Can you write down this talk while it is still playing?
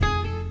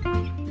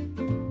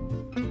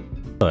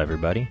Hello,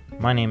 everybody.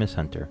 My name is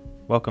Hunter.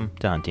 Welcome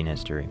to Hunting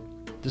History.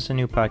 This is a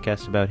new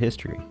podcast about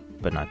history,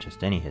 but not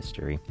just any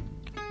history.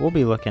 We'll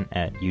be looking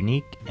at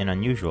unique and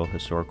unusual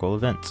historical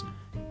events.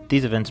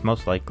 These events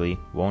most likely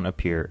won't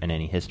appear in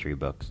any history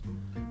books.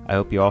 I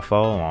hope you all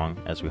follow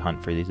along as we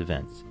hunt for these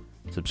events.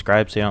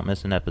 Subscribe so you don't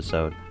miss an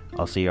episode.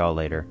 I'll see you all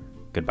later.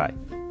 Goodbye.